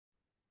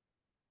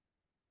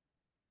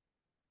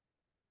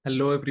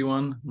Hello,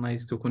 everyone.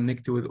 Nice to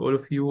connect with all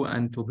of you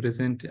and to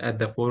present at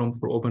the Forum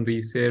for Open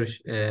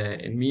Research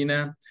in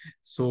MENA.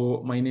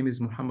 So my name is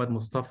Muhammad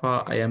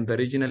Mustafa. I am the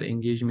Regional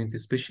Engagement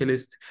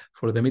Specialist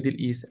for the Middle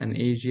East and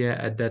Asia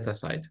at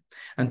DataSite.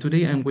 And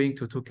today I'm going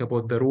to talk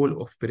about the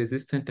role of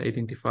persistent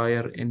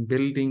identifier in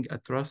building a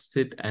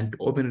trusted and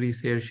open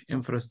research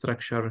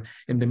infrastructure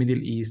in the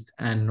Middle East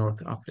and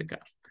North Africa.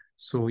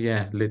 So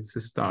yeah, let's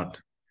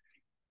start.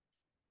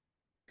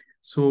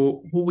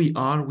 So who we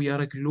are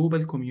a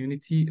global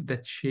community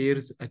that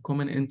shares a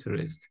common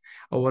interest.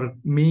 Our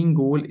main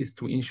goal is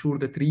to ensure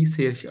that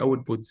research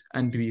outputs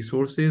and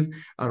resources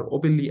are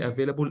openly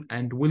available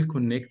and well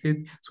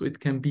connected so it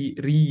can be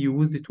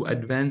reused to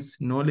advance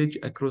knowledge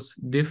across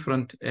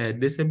different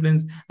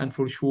disciplines and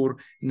for sure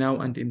now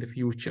and in the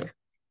future.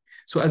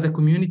 So as a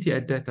community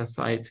at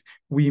DataSite,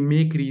 we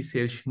make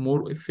research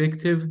more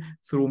effective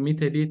through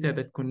metadata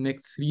that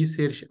connects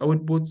research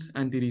outputs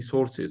and the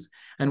resources.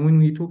 And when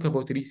we talk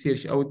about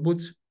research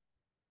outputs,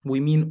 we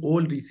mean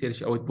all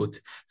research output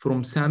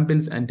from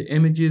samples and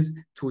images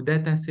to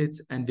data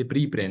sets and the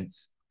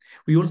preprints.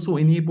 We also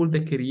enable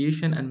the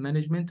creation and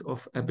management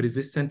of a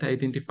persistent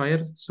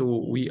identifiers.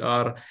 So we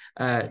are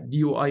a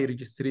DOI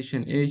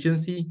registration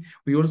agency.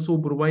 We also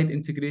provide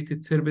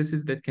integrated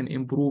services that can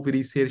improve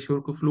research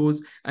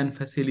workflows and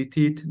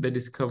facilitate the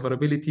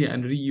discoverability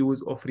and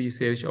reuse of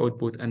research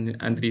output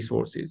and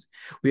resources.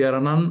 We are a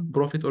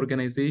non-profit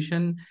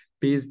organization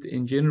based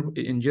in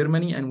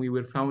Germany, and we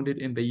were founded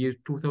in the year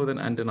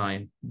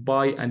 2009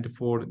 by and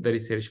for the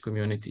research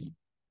community.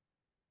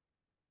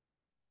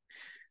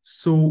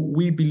 So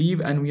we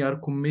believe and we are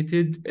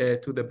committed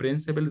to the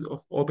principles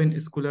of open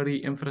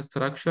scholarly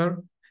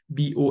infrastructure,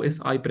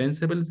 BOSI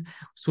principles.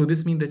 So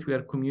this means that we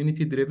are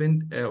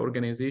community-driven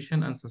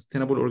organization and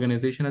sustainable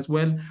organization as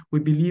well.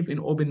 We believe in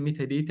open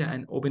metadata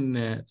and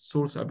open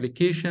source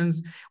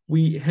applications.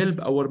 We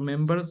help our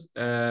members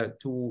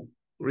to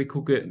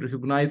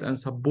recognize and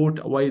support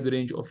a wide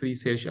range of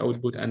research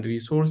output and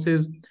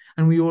resources.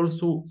 And we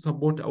also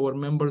support our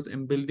members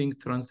in building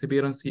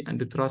transparency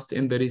and trust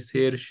in the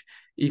research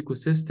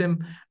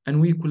ecosystem. And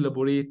we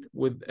collaborate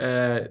with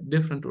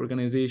different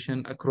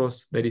organizations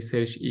across the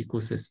research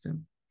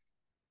ecosystem.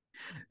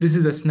 This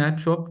is a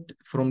snapshot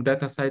from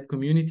DataSite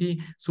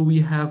community. So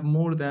we have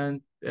more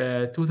than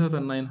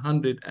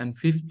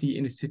 2,950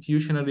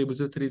 institutional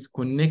repositories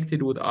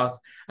connected with us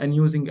and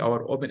using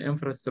our open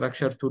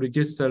infrastructure to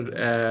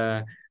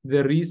register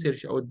the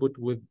research output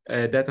with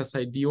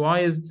DataSite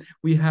DOIs.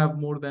 We have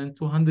more than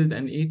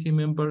 280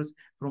 members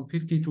from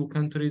 52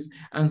 countries.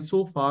 And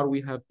so far,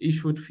 we have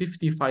issued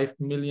 55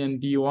 million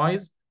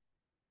DOIs.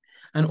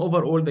 And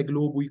overall, the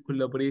globe, we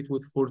collaborate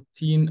with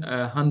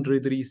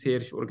 1,400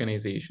 research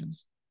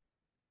organizations.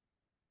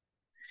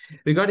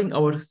 Regarding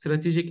our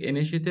strategic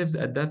initiatives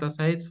at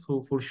DataSite,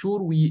 so for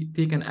sure, we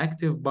take an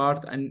active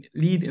part and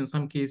lead in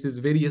some cases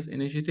various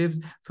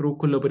initiatives through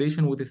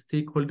collaboration with the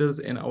stakeholders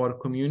in our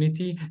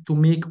community to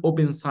make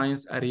open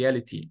science a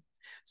reality.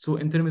 So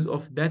in terms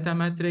of data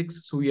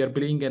metrics, so we are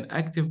playing an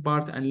active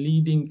part and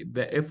leading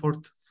the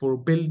effort for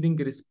building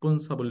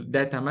responsible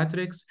data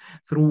metrics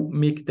through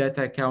Make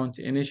Data Count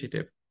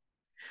initiative.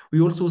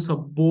 We also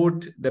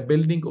support the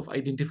building of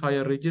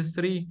identifier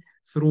registry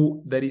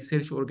through the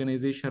Research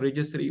Organization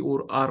Registry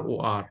or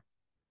ROR.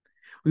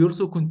 We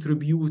also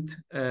contribute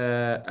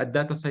at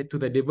DataSite to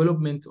the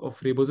development of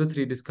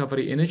repository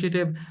discovery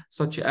initiative,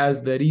 such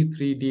as the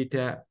Re3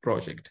 Data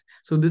project.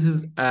 So this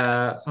is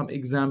some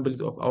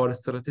examples of our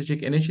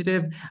strategic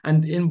initiative.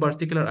 And in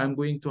particular, I'm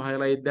going to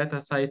highlight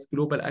DataSite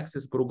Global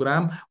Access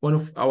Program, one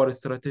of our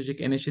strategic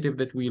initiatives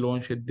that we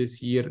launched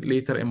this year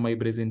later in my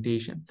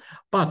presentation.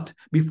 But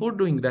before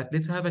doing that,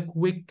 let's have a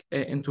quick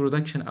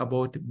introduction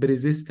about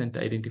persistent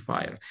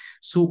identifier.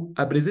 So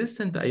a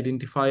persistent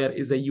identifier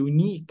is a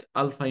unique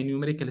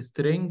alphanumeric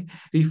string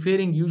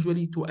referring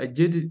usually to a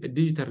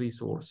digital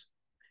resource.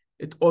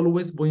 It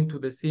always points to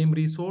the same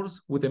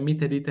resource with a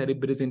metadata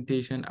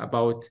representation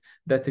about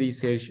that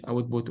research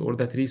output or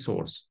that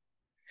resource.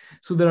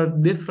 So there are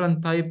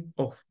different types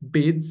of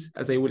PIDs,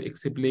 as I will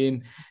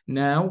explain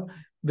now.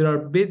 There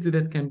are PIDs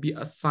that can be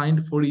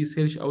assigned for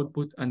research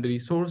output and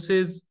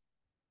resources,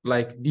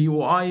 like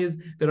DOIs.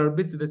 There are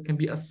bits that can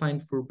be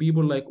assigned for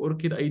people like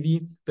ORCID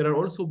ID. There are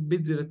also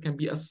bits that can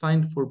be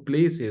assigned for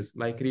places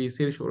like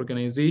research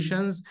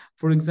organizations,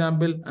 for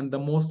example, and the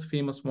most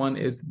famous one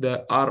is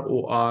the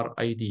ROR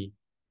ID.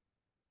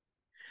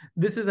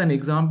 This is an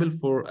example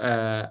for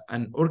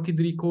an ORCID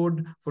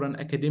record for an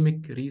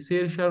academic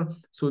researcher.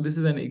 So this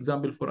is an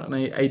example for an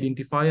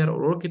identifier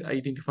or ORCID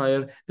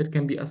identifier that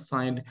can be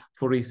assigned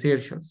for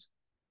researchers.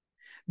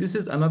 This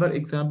is another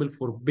example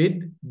for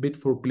bid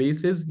for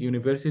places,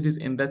 universities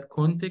in that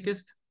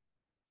context.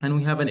 And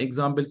we have an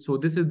example. So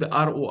this is the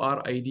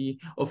ROR ID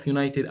of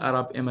United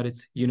Arab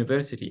Emirates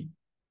University.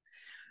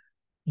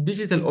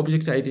 Digital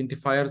object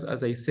identifiers,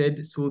 as I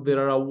said, so there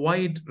are a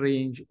wide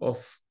range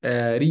of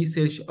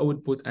research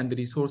output and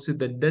resources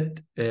that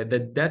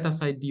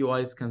DataSite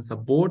DOIs can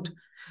support.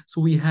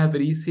 So we have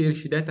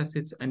research data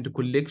sets and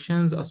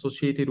collections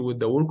associated with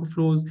the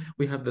workflows.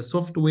 We have the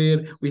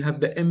software, we have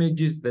the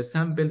images, the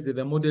samples,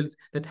 the models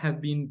that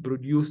have been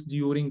produced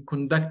during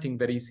conducting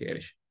the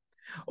research.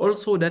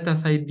 Also,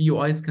 data-side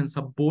DOIs can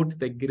support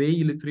the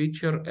gray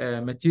literature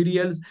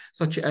materials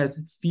such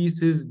as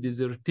thesis,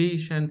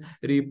 dissertation,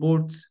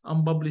 reports,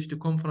 unpublished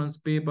conference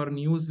paper,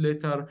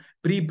 newsletter,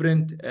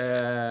 preprint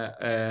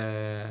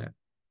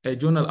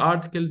journal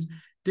articles,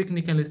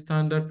 technical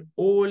standard.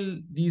 All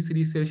these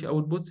research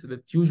outputs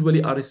that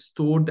usually are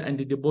stored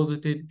and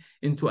deposited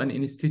into an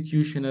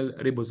institutional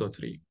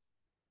repository.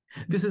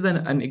 This is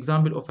an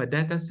example of a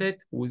data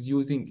set with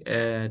using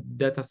a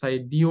data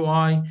side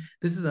DOI.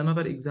 This is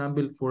another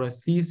example for a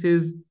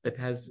thesis that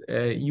has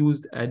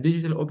used a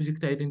digital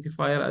object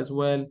identifier as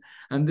well.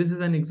 And this is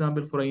an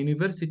example for a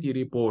university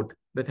report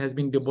that has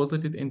been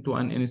deposited into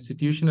an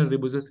institutional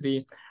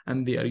repository,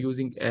 and they are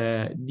using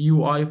a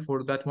DOI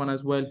for that one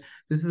as well.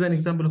 This is an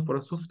example for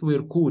a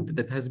software code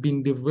that has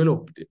been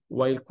developed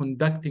while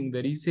conducting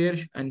the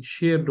research and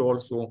shared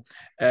also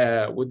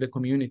with the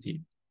community.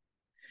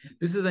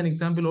 This is an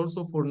example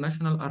also for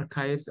national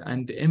archives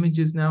and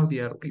images. Now they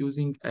are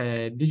using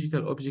a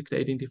digital object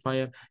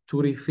identifier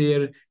to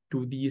refer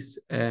to these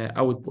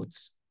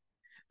outputs.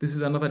 This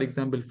is another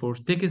example for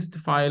text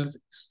files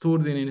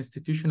stored in an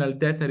institutional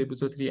data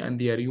repository, and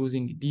they are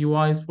using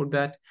DOIs for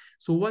that.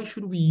 So why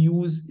should we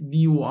use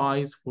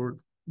DOIs for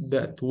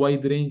that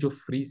wide range of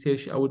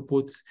research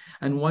outputs,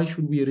 and why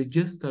should we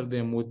register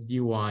them with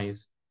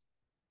DOIs?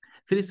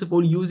 First of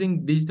all,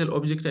 using digital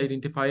object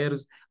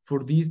identifiers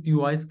for these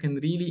DOIs can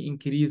really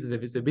increase the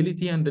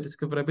visibility and the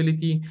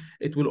discoverability.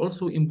 It will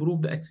also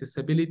improve the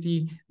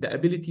accessibility, the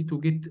ability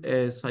to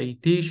get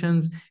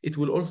citations. It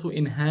will also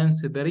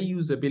enhance the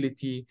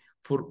reusability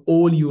for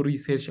all your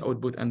research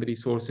output and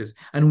resources.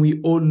 And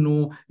we all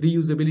know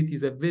reusability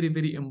is a very,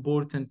 very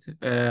important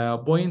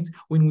point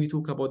when we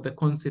talk about the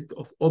concept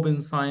of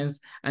open science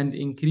and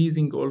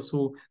increasing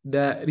also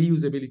the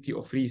reusability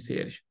of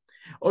research.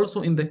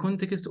 Also, in the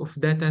context of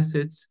data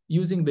sets,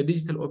 using the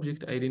digital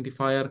object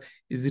identifier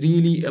is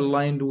really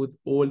aligned with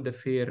all the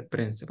FAIR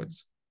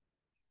principles.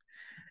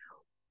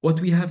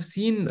 What we have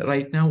seen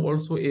right now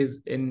also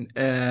is in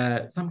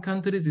some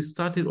countries, they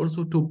started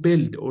also to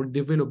build or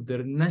develop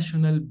their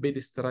national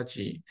PID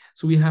strategy.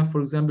 So we have,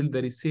 for example,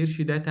 the Research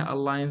Data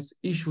Alliance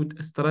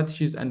issued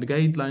strategies and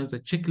guidelines, a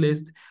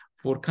checklist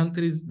for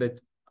countries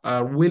that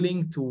are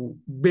willing to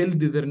build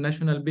their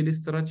national PID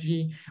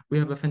strategy. We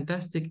have a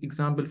fantastic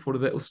example for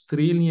the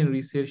Australian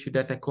Research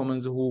Data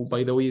Commons, who,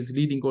 by the way, is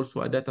leading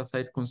also a data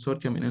site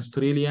consortium in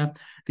Australia.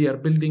 They are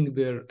building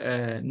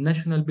their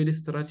national PID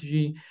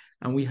strategy.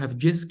 And we have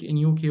JISC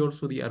in UK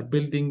also, they are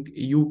building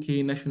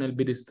UK national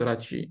PID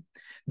strategy.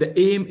 The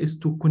aim is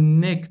to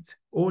connect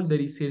all the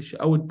research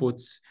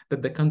outputs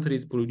that the country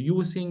is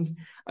producing,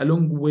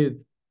 along with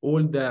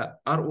all the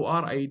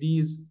ROR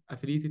IDs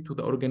affiliated to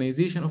the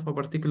organization of a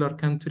particular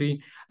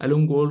country,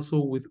 along also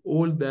with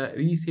all the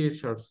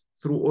researchers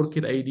through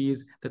ORCID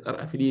IDs that are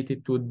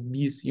affiliated to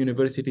these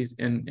universities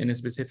in a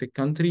specific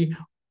country.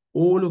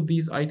 All of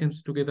these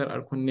items together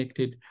are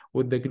connected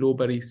with the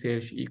global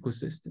research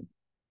ecosystem.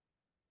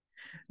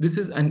 This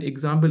is an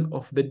example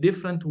of the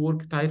different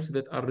work types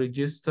that are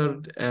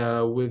registered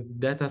with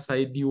data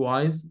site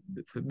DOIs.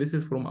 This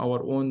is from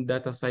our own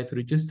data site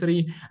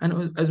registry.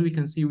 And as we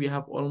can see, we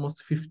have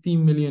almost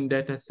 15 million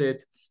data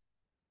set,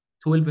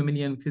 12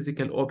 million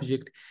physical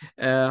object,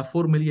 4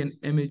 million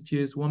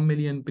images, 1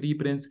 million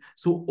preprints.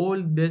 So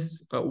all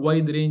this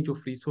wide range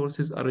of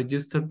resources are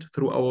registered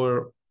through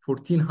our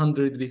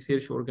 1,400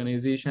 research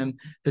organization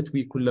that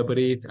we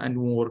collaborate and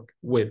work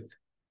with.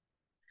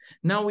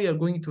 Now we are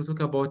going to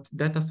talk about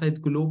DataSite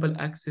Global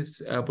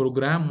Access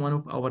Program, one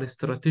of our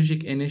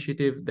strategic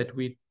initiatives that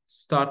we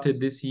started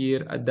this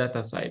year at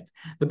DataSite.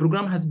 The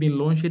program has been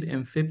launched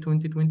in Feb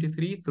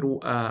 2023 through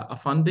a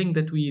funding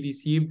that we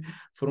received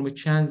from a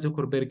Chan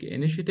Zuckerberg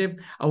initiative.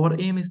 Our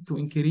aim is to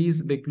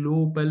increase the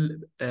global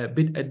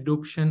PID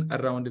adoption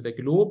around the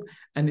globe,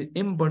 and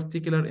in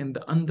particular in the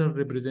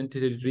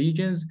underrepresented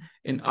regions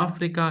in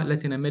Africa,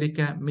 Latin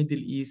America, Middle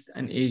East,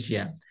 and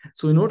Asia.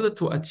 So in order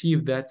to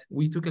achieve that,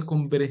 we took a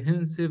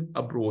comprehensive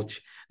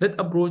approach. That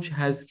approach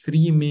has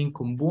three main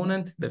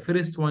components. The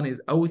first one is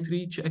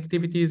outreach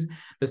activities.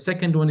 The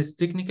second one is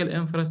technical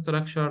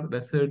infrastructure.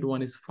 The third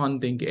one is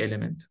funding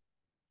element.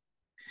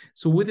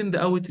 So within the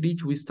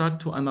outreach, we start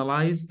to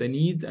analyze the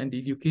needs and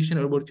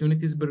educational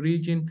opportunities per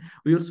region.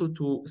 We also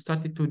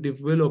started to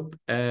develop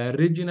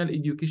regional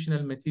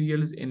educational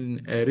materials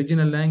in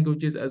regional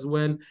languages as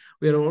well.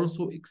 We are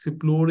also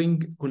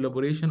exploring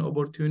collaboration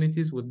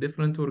opportunities with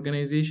different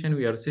organizations.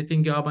 We are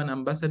setting up an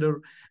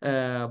ambassador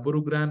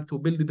program to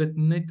build that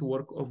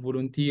network of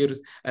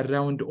volunteers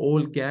around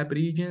all gap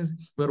regions.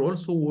 We're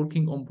also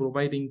working on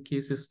providing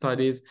case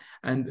studies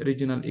and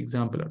regional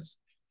exemplars.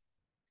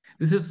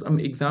 This is some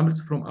examples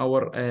from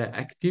our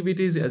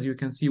activities. As you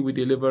can see, we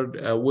delivered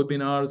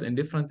webinars in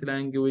different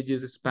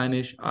languages,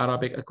 Spanish,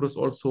 Arabic, across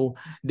also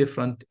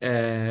different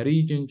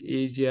regions,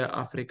 Asia,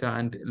 Africa,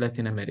 and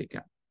Latin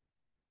America.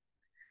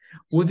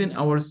 Within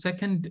our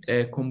second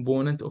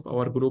component of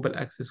our global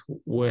access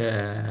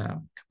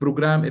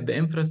program is the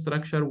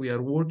infrastructure. We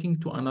are working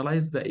to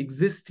analyze the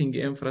existing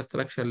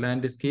infrastructure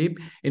landscape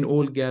in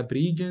all gap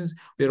regions.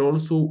 We are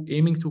also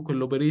aiming to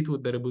collaborate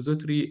with the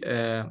repository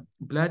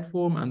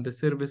platform and the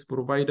service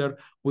provider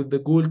with the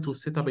goal to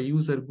set up a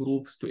user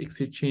groups to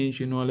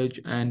exchange knowledge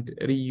and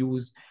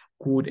reuse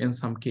code in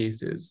some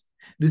cases.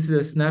 This is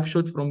a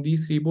snapshot from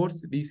these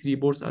reports. These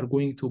reports are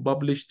going to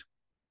publish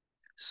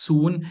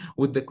soon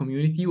with the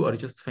community. We are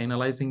just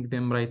finalizing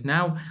them right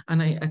now,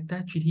 and I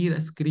attached here a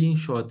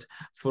screenshot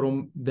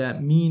from the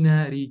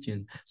MENA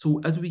region.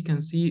 So as we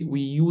can see, we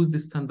use the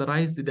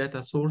standardized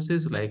data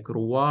sources like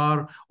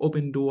ROAR,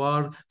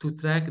 OpenDoar to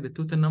track the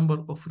total number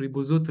of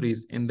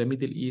repositories in the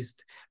Middle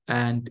East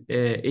and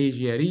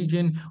Asia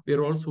region. We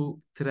are also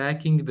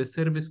tracking the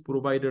service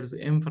providers'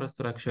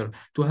 infrastructure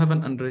to have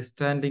an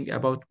understanding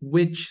about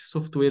which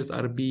softwares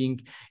are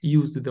being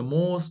used the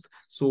most.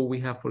 So we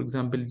have, for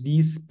example,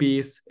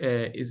 DSpace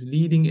is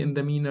leading in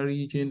the MENA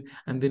region,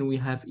 and then we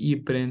have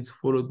ePrints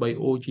followed by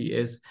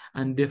OGS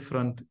and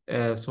different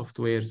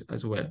softwares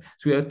as well.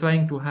 So we are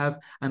trying to have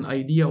an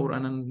idea or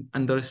an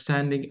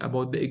understanding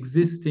about the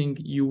existing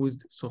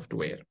used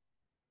software.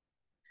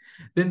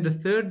 Then the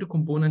third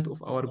component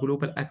of our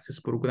global access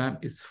program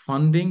is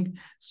funding.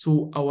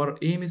 So our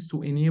aim is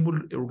to enable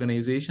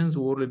organizations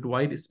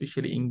worldwide,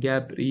 especially in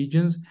gap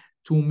regions,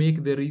 to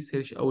make the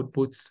research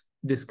outputs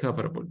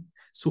discoverable.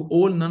 So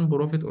all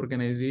non-profit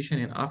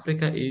organizations in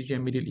Africa, Asia,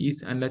 Middle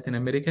East, and Latin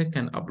America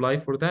can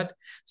apply for that.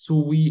 So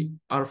we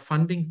are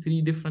funding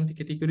 3 different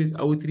categories: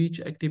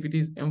 outreach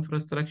activities,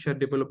 infrastructure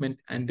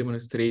development, and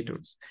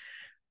demonstrators.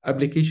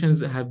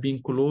 Applications have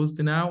been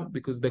closed now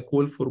because the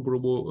call for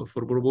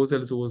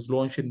proposals was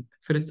launched in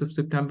 1st of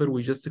September.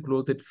 We just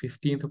closed it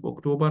 15th of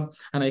October.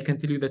 And I can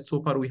tell you that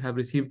so far we have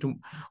received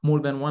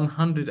more than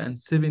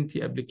 170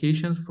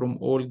 applications from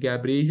all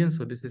gap regions.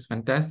 So this is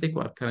fantastic.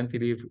 We are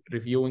currently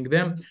reviewing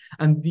them.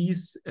 And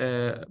these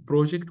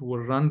project will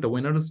run, the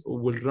winners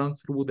will run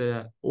through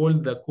all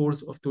the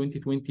course of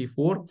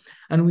 2024.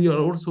 And we are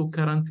also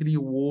currently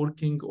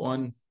working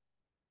on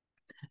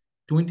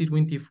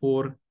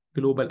 2024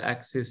 Global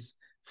Access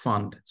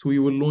Fund. So we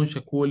will launch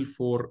a call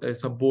for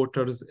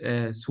supporters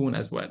soon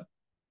as well.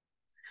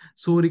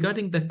 So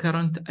regarding the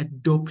current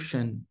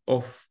adoption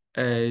of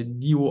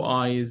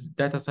DOIs,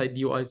 data site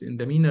DOIs in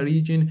the MENA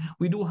region,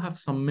 we do have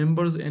some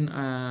members in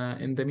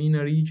the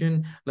MENA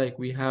region, like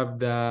we have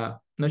the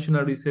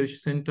National Research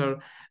Center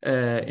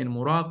in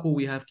Morocco.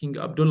 We have King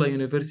Abdullah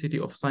University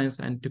of Science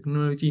and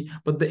Technology,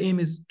 but the aim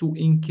is to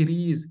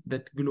increase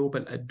that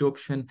global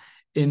adoption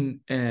in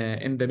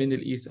the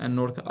Middle East and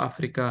North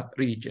Africa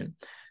region.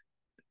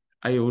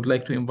 I would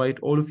like to invite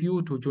all of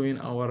you to join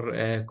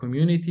our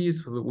community.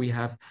 So that we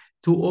have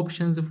 2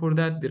 options for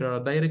that. There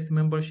are direct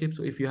memberships.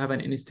 So if you have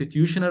an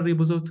institutional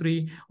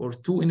repository or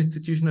 2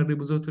 institutional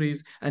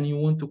repositories and you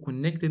want to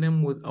connect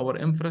them with our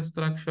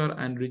infrastructure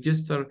and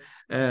register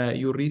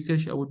your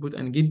research output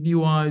and get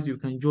DOIs, you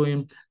can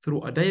join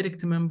through a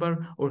direct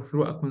member or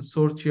through a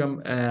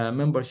consortium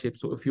membership.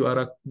 So if you are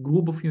a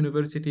group of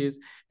universities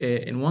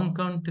in one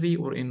country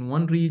or in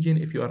one region,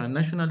 if you are a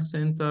national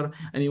center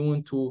and you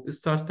want to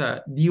start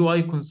a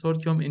DOI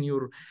consortium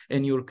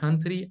in your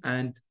country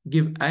and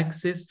give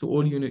access to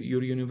all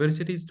your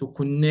universities to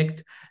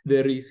connect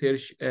their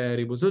research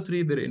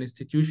repository, their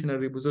institutional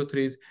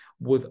repositories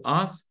with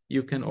us,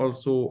 you can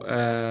also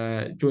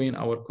join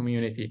our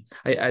community.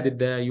 I added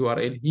the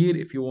URL here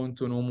if you want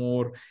to know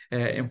more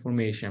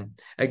information.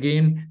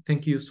 Again,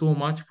 thank you so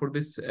much for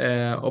this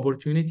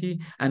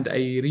opportunity, and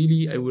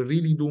I will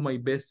really do my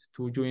best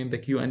to join the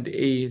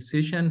Q&A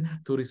session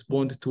to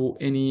respond to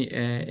any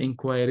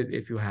inquiries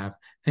if you have.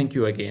 Thank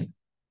you again.